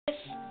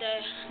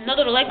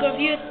another Lego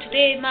review.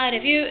 Today my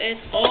review is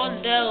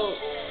on the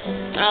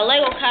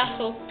Lego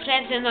Castle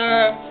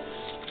Prisoner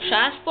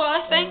Transport,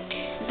 I think.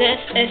 This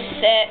is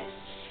set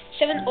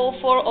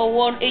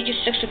 70401, ages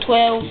 6 to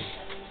 12.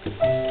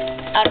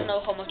 I don't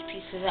know how much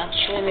pieces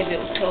actually, maybe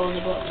it'll tell in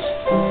the box.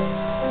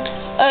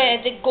 Oh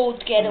yeah, the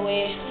Gold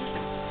Getaway.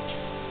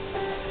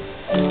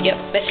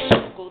 Yep, this is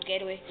the Gold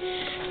Getaway.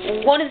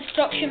 One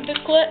instruction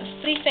booklet,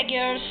 3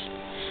 figures,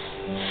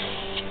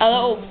 a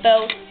little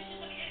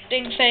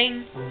building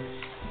thing,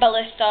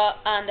 ballista,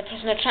 and the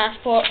prisoner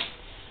transport,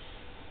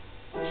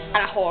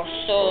 and a horse.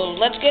 So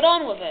let's get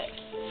on with it.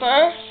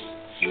 First,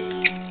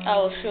 I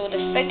will show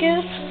the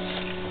figures.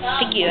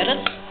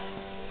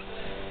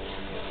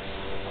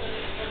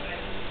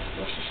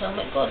 Where's the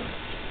helmet gone?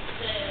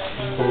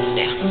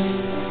 There.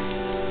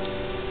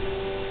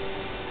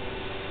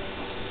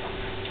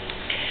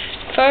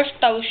 First,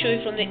 I will show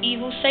you from the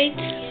evil side.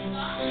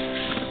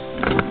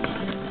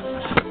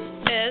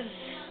 Is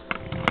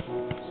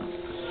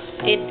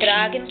a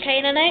dragon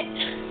kind of knight.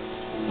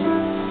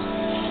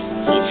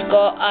 He's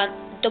got a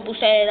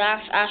double-sided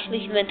axe. Actually,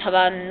 he meant to have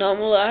a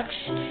normal axe,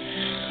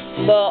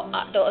 but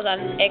there was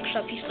an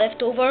extra piece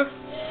left over.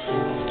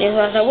 He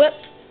has a whip,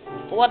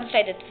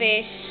 one-sided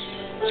face.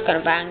 It's kind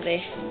of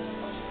angry,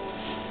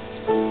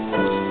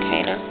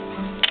 kind of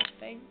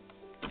thing.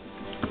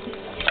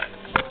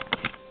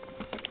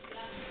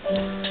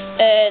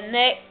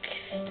 Next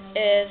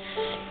is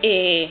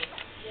a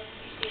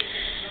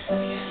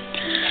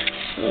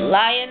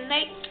lion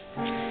knight.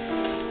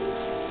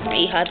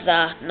 He has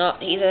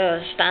he's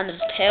a standard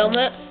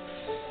helmet,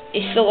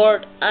 a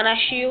sword, and a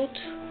shield.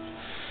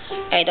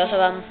 He does have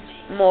a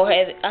more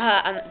heavy,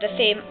 and the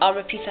same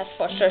armor piece as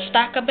for Sir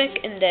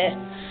Stackerbick in the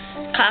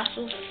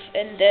castles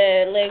in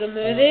the Lego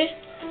movie.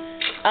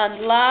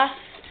 And last,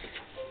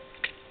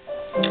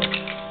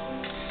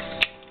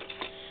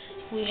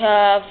 we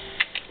have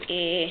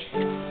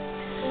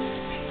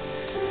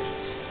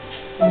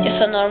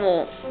just a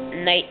normal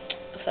knight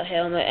with a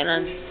helmet and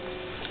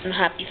a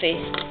happy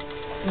face.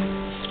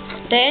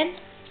 Then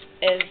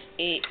is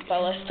a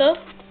ballista.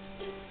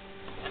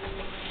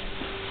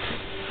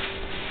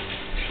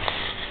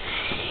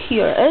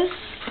 Here it is.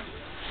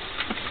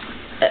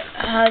 It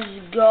has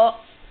got,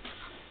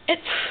 it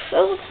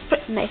looks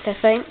pretty nice, I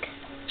think.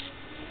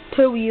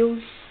 2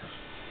 wheels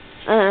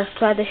and a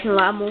traditional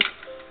ammo,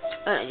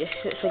 and it just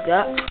shoots like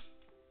that.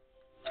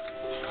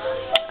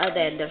 And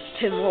then there's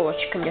 2 more which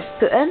you can just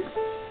put in.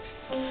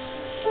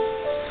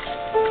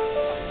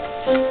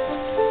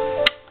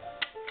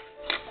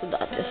 So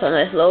that's just a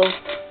nice little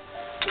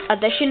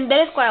addition.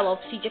 There is quite a lot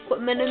of siege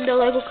equipment in the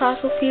Lego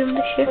Castle film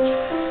this year.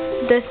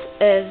 This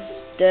is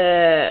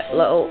the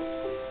little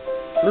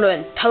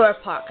ruined tower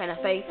part kind of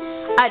thing.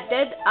 I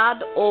did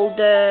add all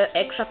the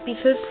extra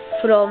pieces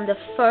from the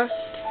first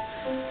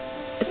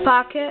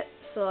packet,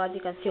 so as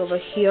you can see over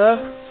here,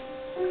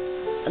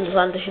 and there's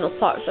additional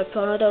parts like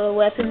another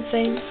weapon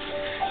thing.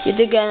 You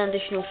did get an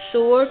additional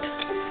sword,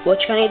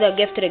 which you can either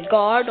give to the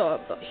guard, or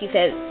but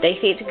they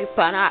say to give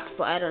an axe,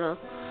 but I don't know.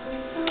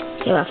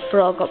 You have a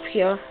frog up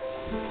here,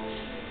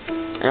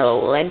 and a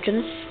little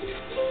entrance.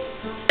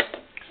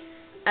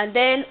 And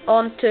then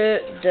onto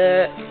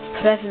the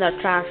prisoner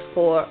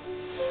transport.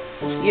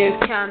 You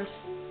can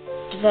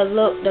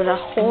there's a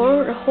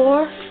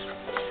horse,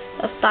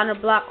 a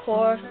standard black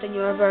horse, the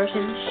newer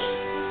versions,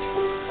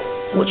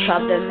 which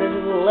have the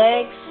movable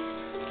legs.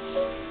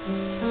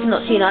 If you've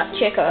not seen that,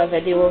 check out a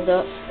video of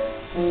that.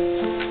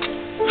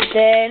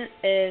 Then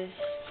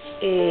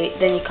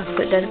you can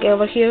put this guy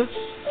over here,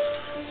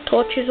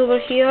 torches over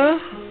here,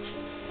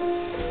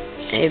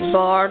 a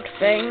bard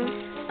thing,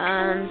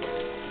 and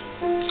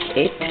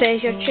a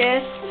treasure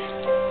chest.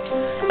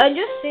 I'm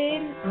just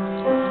saying,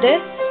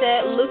 this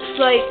set looks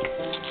like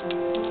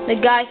the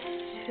guys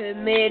who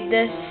made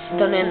this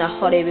done in a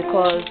hurry,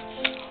 because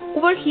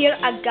over here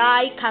a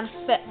guy can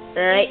fit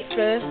right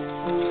through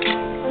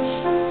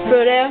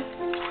there.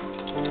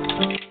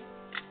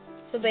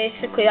 So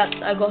basically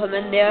I got him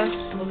in there.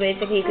 So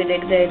basically he could do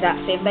the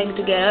exact same thing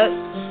to get out.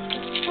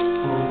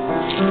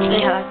 And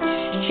he has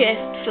a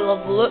chest full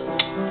of loot.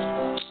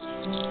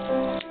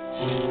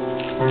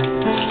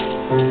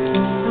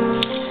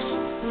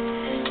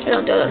 And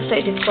on the other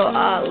side it's got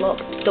a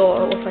locked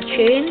door with a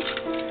chain,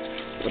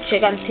 which you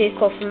can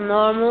take off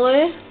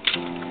normally,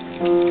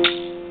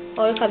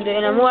 or you can do it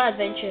in a more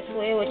adventurous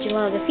way, which is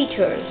one of the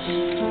features.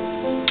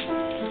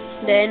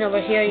 Then over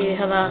here you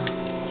have a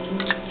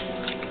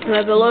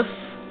below,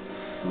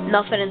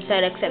 nothing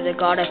inside except the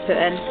guard I put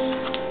in.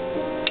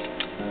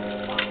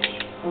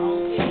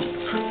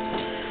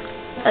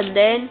 And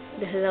then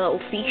this is a little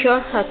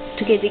feature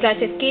to give you guys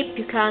escape.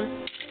 You can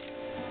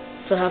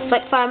have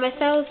flick fire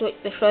missiles, which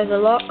destroys the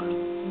lock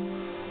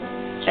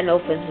and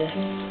opens this.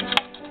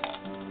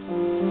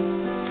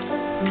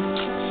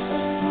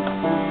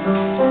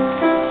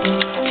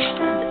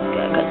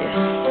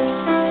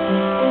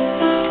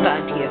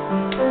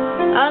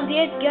 And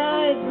yeah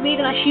guys, made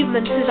an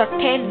achievement. This is our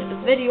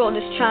 10th video on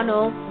this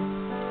channel.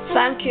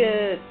 Thank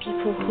you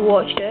people who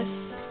watched this.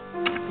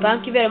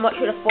 Thank you very much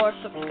for the 4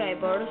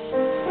 subscribers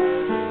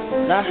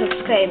that are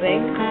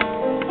subscribing.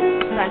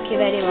 Thank you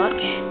very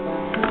much.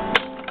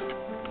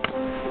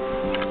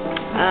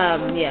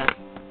 Yeah.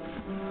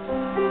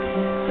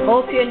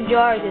 Hope you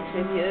enjoyed this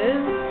review.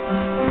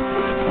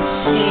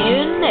 See you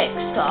next.